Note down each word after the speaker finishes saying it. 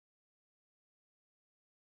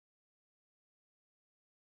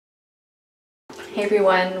Hey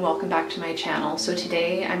everyone, welcome back to my channel. So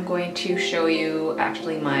today I'm going to show you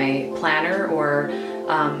actually my planner, or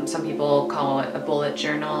some people call it a bullet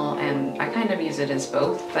journal, and I kind of use it as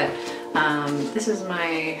both, but this is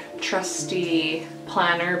my trusty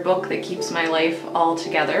planner book that keeps my life all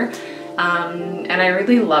together. And I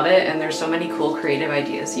really love it, and there's so many cool creative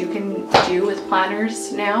ideas you can do with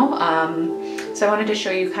planners now. So I wanted to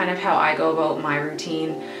show you kind of how I go about my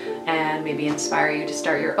routine and maybe inspire you to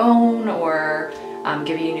start your own, or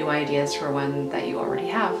give you new ideas for one that you already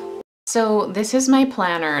have. So this is my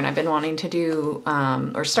planner, and I've been wanting to do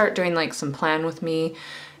or start doing like some plan with me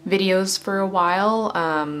videos for a while.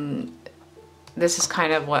 This is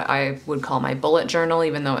kind of what I would call my bullet journal,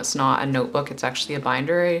 even though it's not a notebook, it's actually a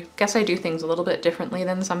binder. I guess I do things a little bit differently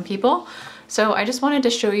than some people. So I just wanted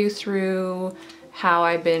to show you through how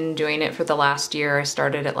I've been doing it for the last year. I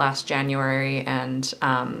started it last January, and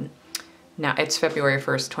now it's February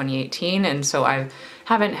 1st, 2018, and so I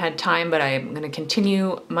haven't had time, but I'm going to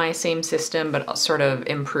continue my same system, but I'll sort of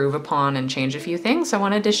improve upon and change a few things. So I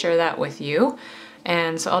wanted to share that with you.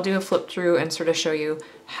 And so I'll do a flip through and sort of show you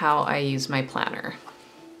how I use my planner.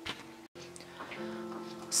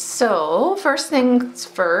 So first things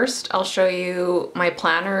first, I'll show you my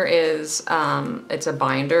planner is, it's a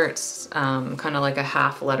binder. It's kind of like a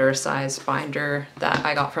half letter size binder that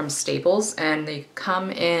I got from Staples, and they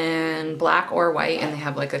come in black or white, and they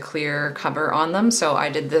have like a clear cover on them. So I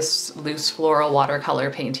did this loose floral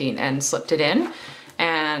watercolor painting and slipped it in,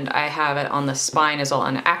 and I have it on the spine as well.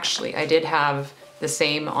 And actually I did have the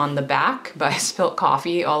same on the back, but I spilt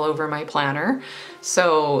coffee all over my planner.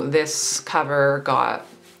 So this cover got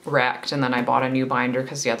wrecked, and then I bought a new binder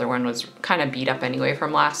because the other one was kind of beat up anyway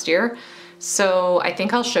from last year. So I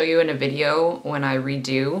think I'll show you in a video when I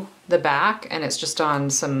redo the back, and it's just on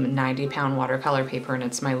some 90-pound watercolor paper, and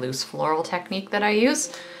it's my loose floral technique that I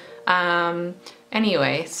use.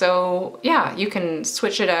 Anyway, so yeah, you can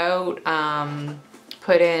switch it out,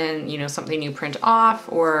 put in, you know, something you print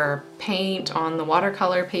off or paint on the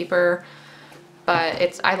watercolor paper,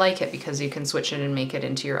 but I like it because you can switch it and make it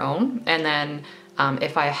into your own. And then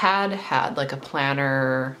if I had like a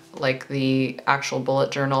planner, like the actual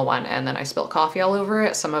bullet journal one, and then I spilled coffee all over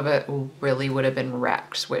it, some of it really would have been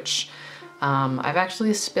wrecked, which I've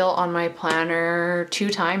actually spilled on my planner 2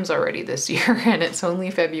 times already this year, and it's only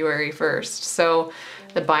February 1st. So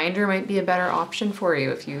the binder might be a better option for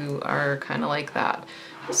you if you are kind of like that.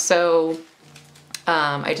 So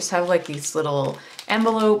I just have like these little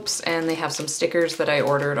envelopes, and they have some stickers that I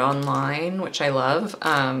ordered online, which I love.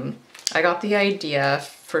 I got the idea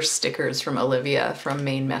for stickers from Olivia from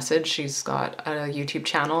Main Message. She's got a YouTube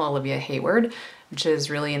channel, Olivia Hayward, which is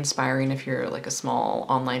really inspiring if you're like a small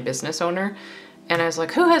online business owner. And I was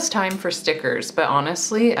like, who has time for stickers? But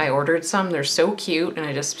honestly, I ordered some. They're so cute, and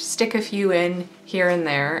I just stick a few in here and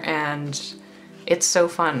there, and it's so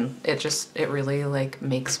fun. It really like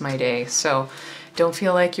makes my day. So don't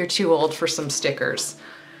feel like you're too old for some stickers.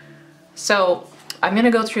 So I'm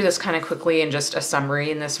gonna go through this kind of quickly in just a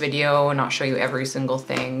summary in this video and not show you every single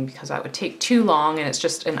thing because that would take too long, and it's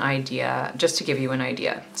just an idea, just to give you an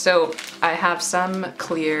idea. So I have some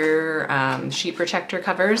clear sheet protector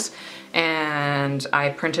covers, and I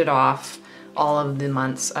printed off all of the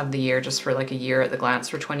months of the year just for like a year at the glance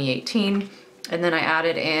for 2018. And then I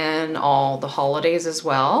added in all the holidays as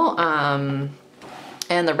well.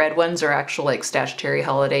 And the red ones are actual like statutory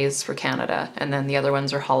holidays for Canada, and then the other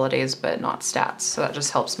ones are holidays but not stats. So that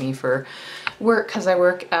just helps me for work because I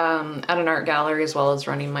work at an art gallery as well as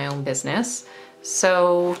running my own business.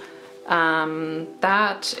 So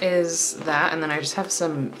that is that, and then I just have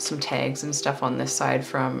some tags and stuff on this side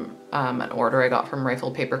from an order I got from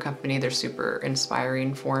Rifle Paper Company. They're super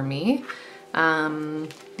inspiring for me.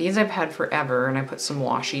 These I've had forever, and I put some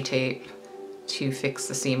washi tape to fix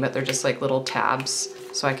the seam, but they're just like little tabs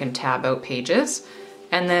so I can tab out pages.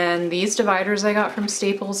 And then these dividers I got from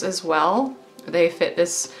Staples as well. They fit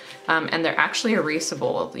this, and they're actually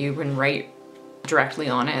erasable. You can write directly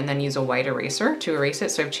on it and then use a white eraser to erase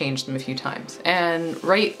it, so I've changed them a few times. And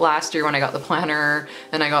right last year when I got the planner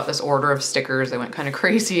and I got this order of stickers, I went kind of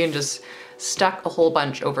crazy and just stuck a whole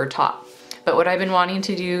bunch over top. But what I've been wanting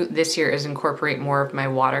to do this year is incorporate more of my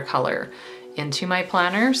watercolor into my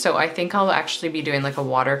planner. So I think I'll actually be doing like a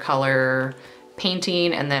watercolor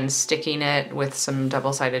painting and then sticking it with some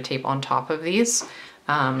double-sided tape on top of these.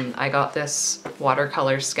 I got this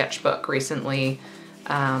watercolor sketchbook recently,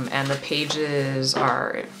 and the pages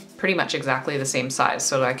are pretty much exactly the same size,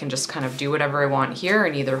 so I can just kind of do whatever I want here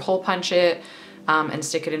and either hole punch it and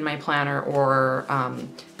stick it in my planner, or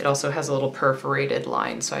it also has a little perforated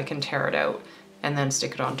line so I can tear it out and then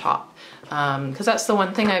stick it on top. Because that's the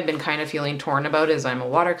one thing I've been kind of feeling torn about is I'm a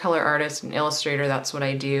watercolor artist and illustrator, that's what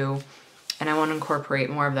I do. And I want to incorporate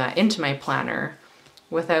more of that into my planner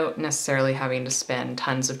without necessarily having to spend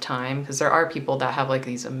tons of time, because there are people that have like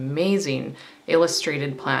these amazing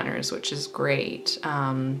illustrated planners, which is great.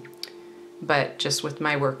 But just with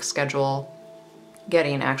my work schedule,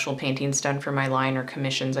 getting actual paintings done for my line or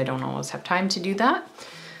commissions, I don't always have time to do that.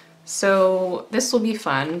 So this will be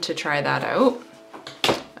fun to try that out.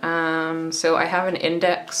 So I have an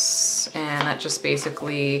index, and that just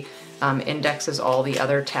basically indexes all the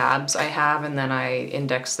other tabs I have, and then I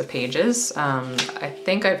index the pages. I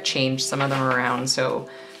think I've changed some of them around, so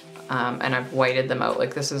and I've whited them out.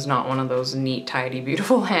 Like, this is not one of those neat, tidy,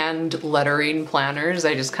 beautiful hand lettering planners.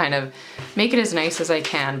 I just kind of make it as nice as I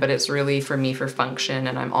can, but it's really for me for function,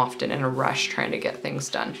 and I'm often in a rush trying to get things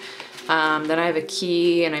done. Then I have a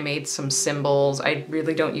key, and I made some symbols. I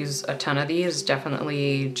really don't use a ton of these,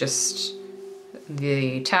 definitely just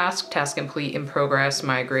the task complete, in progress,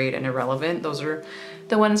 migrate, and irrelevant. Those are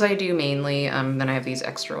the ones I do mainly. Then I have these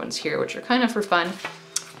extra ones here, which are kind of for fun.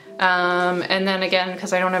 And then again,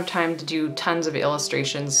 because I don't have time to do tons of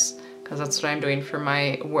illustrations, because that's what I'm doing for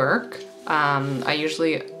my work, I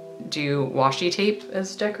usually do washi tape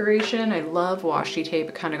as decoration. I love washi tape.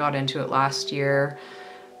 I kind of got into it last year.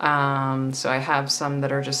 So I have some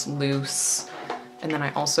that are just loose. And then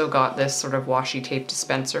I also got this sort of washi tape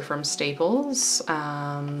dispenser from Staples,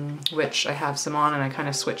 which I have some on, and I kind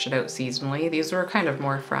of switch it out seasonally. These were kind of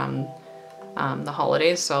more from the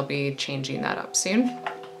holidays, so I'll be changing that up soon.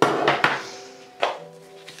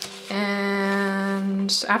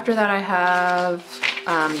 And after that I have,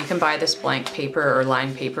 you can buy this blank paper or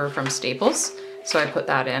lined paper from Staples. So I put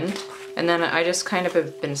that in. And then I just kind of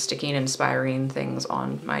have been sticking inspiring things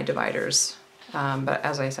on my dividers. But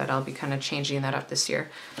as I said, I'll be kind of changing that up this year.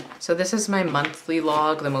 So this is my monthly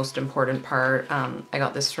log, the most important part. I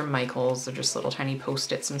got this from Michael's. They're just little tiny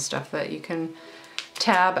post-its and stuff that you can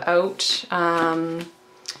tab out.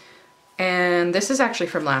 And this is actually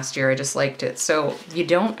from last year. I just liked it. So you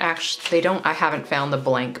don't actually, I haven't found the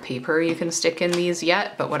blank paper you can stick in these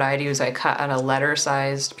yet, but what I do is I cut out a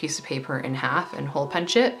letter-sized piece of paper in half and hole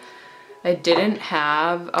punch it. I didn't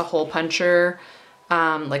have a hole puncher,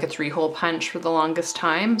 like a 3-hole punch for the longest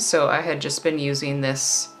time, so I had just been using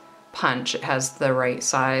this punch. It has the right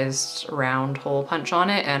sized round hole punch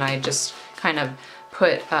on it, and I just kind of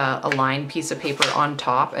put a lined piece of paper on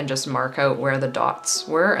top and just mark out where the dots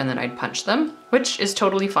were, and then I'd punch them, which is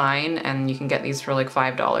totally fine, and you can get these for like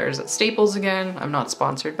 $5 at Staples again. I'm not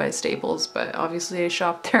sponsored by Staples, but obviously I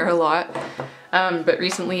shop there a lot. But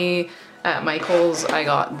recently at Michael's I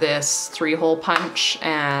got this 3-hole punch,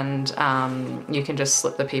 and you can just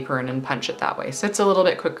slip the paper in and punch it that way. So it's a little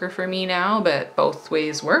bit quicker for me now, but both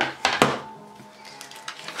ways work.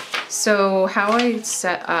 So how I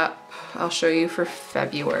set up, I'll show you for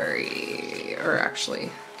February, or actually,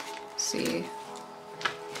 see.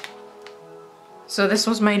 So this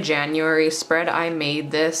was my January spread. I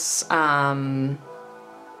made this on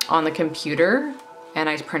the computer, and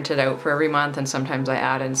I print it out for every month, and sometimes I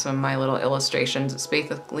add in some of my little illustrations. It's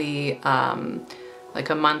basically like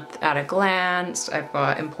a month at a glance. I've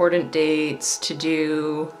got important dates, to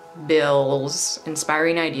do, bills,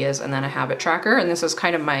 inspiring ideas, and then a habit tracker. And this is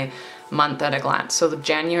kind of my month at a glance. So the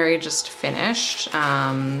January just finished,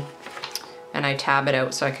 and I tab it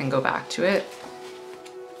out so I can go back to it.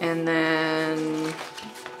 And then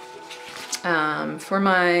for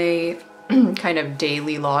my kind of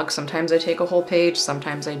daily log, sometimes I take a whole page,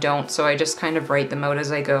 sometimes I don't. So I just kind of write them out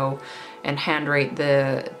as I go and handwrite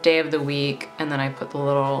the day of the week, and then I put the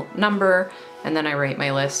little number, and then I write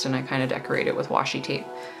my list, and I kind of decorate it with washi tape.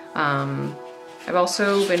 I've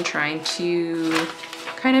also been trying to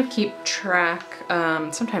kind of keep track,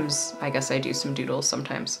 sometimes I guess I do some doodles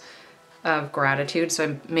sometimes, of gratitude. So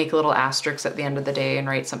I make little asterisks at the end of the day and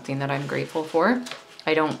write something that I'm grateful for.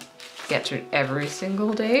 I don't get to every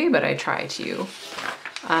single day, but I try to.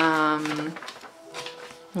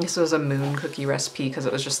 This was a moon cookie recipe because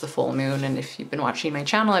it was just the full moon, and if you've been watching my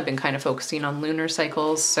channel, I've been kind of focusing on lunar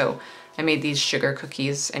cycles, so I made these sugar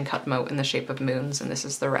cookies and cut them out in the shape of moons, and this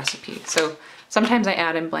is the recipe. So sometimes I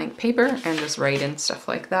add in blank paper and just write in stuff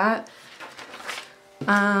like that.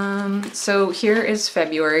 So here is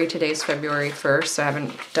February. Today's February 1st, so I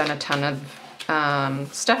haven't done a ton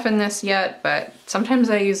of stuff in this yet, but sometimes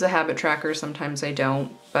I use the habit tracker, sometimes I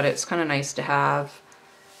don't, but it's kind of nice to have.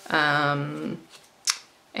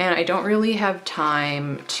 And I don't really have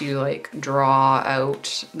time to like draw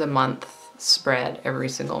out the month spread every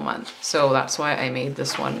single month. So that's why I made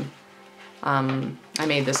this one. I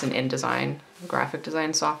made this in InDesign. graphic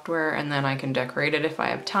design software, and then I can decorate it if I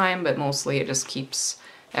have time, but mostly it just keeps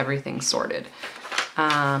everything sorted.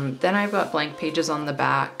 Then I've got blank pages on the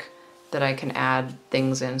back that I can add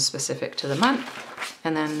things in specific to the month.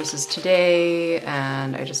 And then this is today,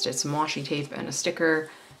 and I just did some washi tape and a sticker,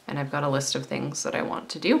 and I've got a list of things that I want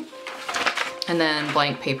to do. And then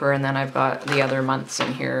blank paper, and then I've got the other months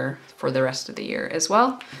in here for the rest of the year as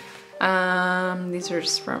well. These are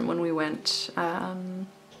just from when we went,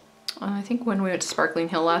 I think when we went to Sparkling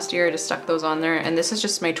Hill last year. I just stuck those on there, and this is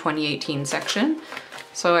just my 2018 section.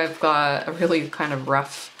 So I've got a really kind of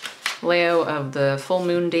rough layout of the full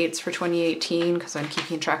moon dates for 2018 because I'm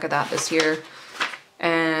keeping track of that this year.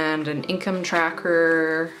 And an income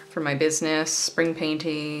tracker for my business, spring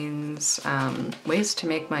paintings, ways to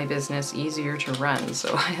make my business easier to run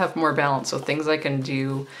so I have more balance, so things I can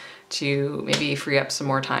do to maybe free up some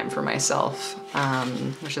more time for myself,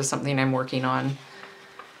 which is something I'm working on.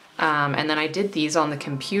 And then I did these on the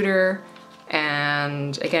computer,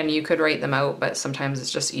 and again, you could write them out, but sometimes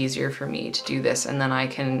it's just easier for me to do this, and then I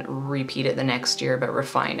can repeat it the next year but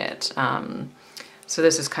refine it. So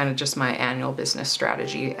this is kind of just my annual business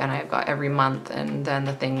strategy, and I've got every month and then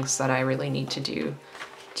the things that I really need to do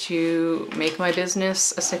to make my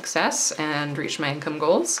business a success and reach my income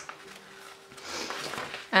goals.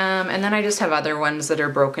 And then I just have other ones that are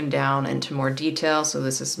broken down into more detail. So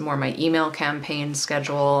this is more my email campaign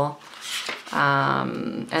schedule.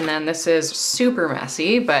 And then this is super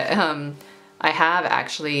messy, but I have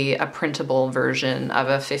actually a printable version of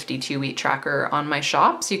a 52-week tracker on my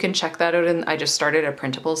shop, so you can check that out. And I just started a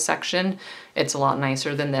printables section. It's a lot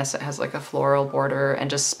nicer than this. It has like a floral border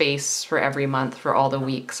and just space for every month for all the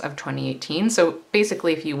weeks of 2018. So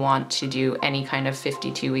basically, if you want to do any kind of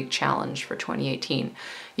 52-week challenge for 2018,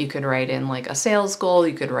 you could write in like a sales goal,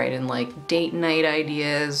 you could write in like date night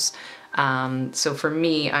ideas. So for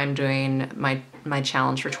me, I'm doing my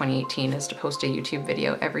challenge for 2018 is to post a YouTube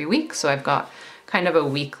video every week. So I've got kind of a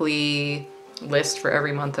weekly list for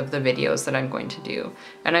every month of the videos that I'm going to do.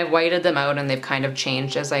 And I've whited them out, and they've kind of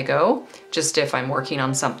changed as I go, just if I'm working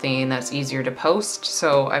on something that's easier to post.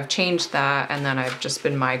 So I've changed that, and then I've just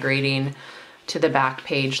been migrating to the back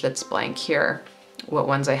page that's blank here, what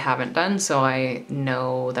ones I haven't done, so I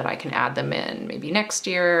know that I can add them in maybe next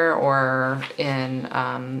year or in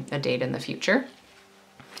a date in the future.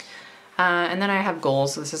 And then I have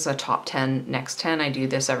goals. This is a top 10, next 10. I do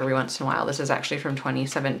this every once in a while. This is actually from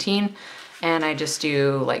 2017. And I just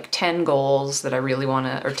do like 10 goals that I really want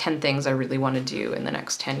to, or 10 things I really want to do in the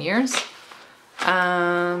next 10 years.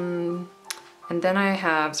 And then I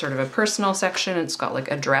have sort of a personal section. It's got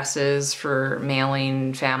like addresses for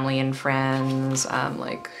mailing family and friends,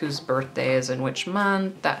 like whose birthday is in which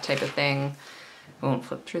month, that type of thing. I won't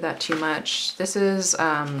flip through that too much. This is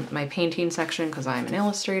my painting section because I'm an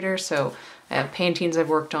illustrator. So I have paintings I've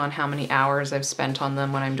worked on, how many hours I've spent on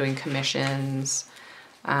them when I'm doing commissions,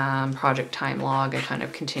 project time log. I kind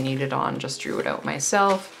of continued it on, just drew it out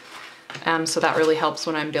myself. So that really helps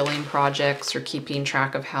when I'm billing projects or keeping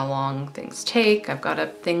track of how long things take. I've got a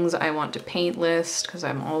things I want to paint list because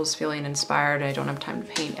I'm always feeling inspired. I don't have time to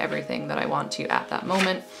paint everything that I want to at that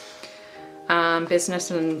moment.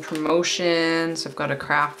 Business and promotions. I've got a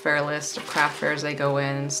craft fair list of craft fairs I go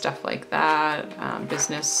in, stuff like that.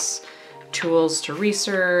 Business tools to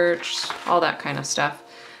research, all that kind of stuff.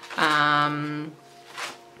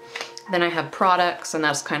 Then I have products, and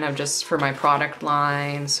that's kind of just for my product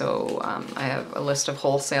line. So I have a list of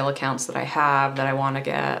wholesale accounts that I have that I want to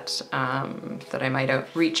get, that I might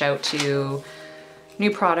reach out to,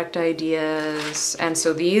 new product ideas. And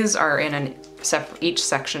so these are in an each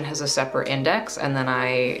section has a separate index, and then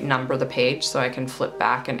I number the page so I can flip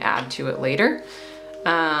back and add to it later.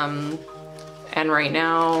 And right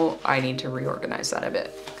now I need to reorganize that a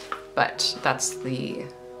bit, but that's the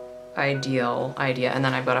ideal idea. And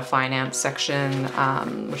then I've got a finance section,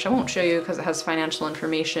 which I won't show you because it has financial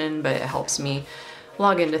information, but it helps me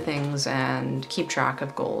log into things and keep track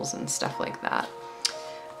of goals and stuff like that.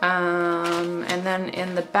 And then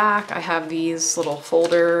in the back I have these little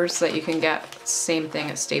folders that you can get, same thing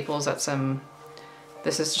at Staples at some,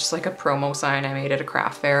 this is just like a promo sign I made at a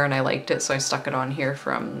craft fair and I liked it, so I stuck it on here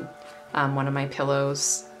from one of my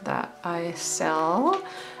pillows that I sell.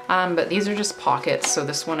 But these are just pockets, so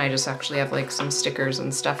this one I just actually have like some stickers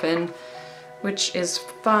and stuff in, which is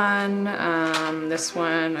fun. This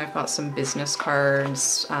one I've got some business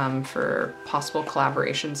cards for possible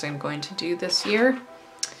collaborations I'm going to do this year.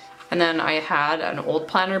 And then I had an old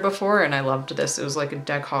planner before and I loved this. It was like a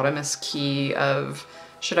dichotomous key of,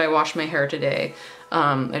 should I wash my hair today?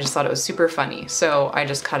 I just thought it was super funny. So I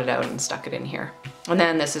just cut it out and stuck it in here. And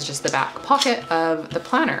then this is just the back pocket of the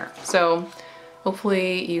planner. So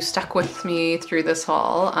hopefully you stuck with me through this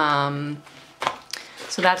haul.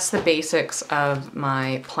 So that's the basics of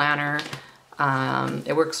my planner.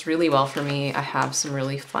 It works really well for me. I have some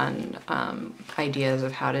really fun ideas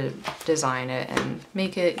of how to design it and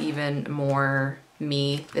make it even more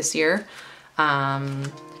me this year.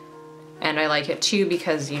 And I like it too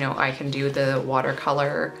because, you know, I can do the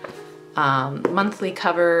watercolor monthly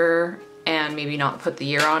cover and maybe not put the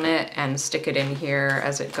year on it and stick it in here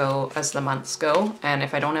as the months go. And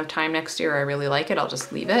if I don't have time next year, I really like it, I'll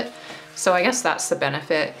just leave it. So I guess that's the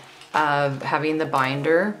benefit of having the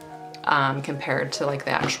binder compared to like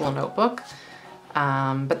the actual notebook.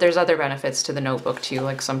 But there's other benefits to the notebook too,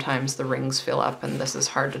 like sometimes the rings fill up and this is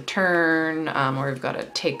hard to turn, or you've got to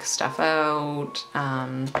take stuff out.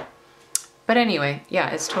 But anyway, yeah,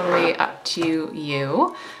 it's totally up to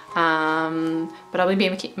you. But I'll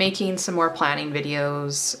be making some more planning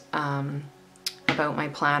videos about my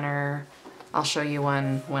planner. I'll show you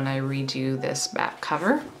one when I redo this back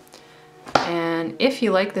cover. And if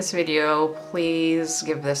you like this video, please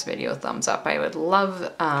give this video a thumbs up. I would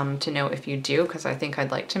love to know if you do, because I think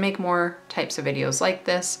I'd like to make more types of videos like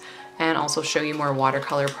this and also show you more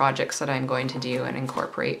watercolor projects that I'm going to do and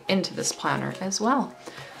incorporate into this planner as well.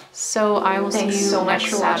 So I will see you so much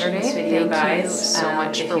for watching this video, guys. Thank you so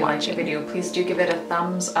much for watching the video. Please do give it a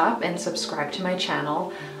thumbs up and subscribe to my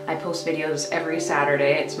channel. I post videos every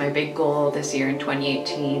Saturday. It's my big goal this year in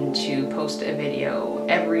 2018 to post a video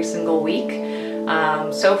every single week.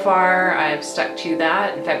 So far I've stuck to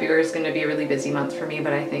that. February is going to be a really busy month for me,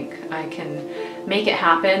 but I think I can make it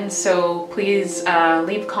happen. So please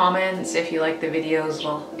leave comments if you like the videos.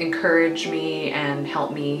 It'll encourage me and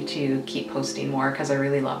help me to keep posting more because I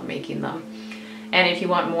really love making them. And if you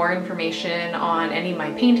want more information on any of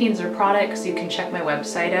my paintings or products, you can check my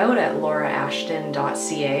website out at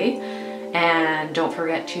lauraashton.ca. And don't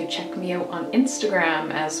forget to check me out on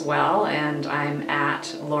Instagram as well, and I'm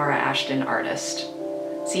at Laura Ashton Artist.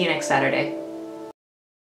 See you next Saturday.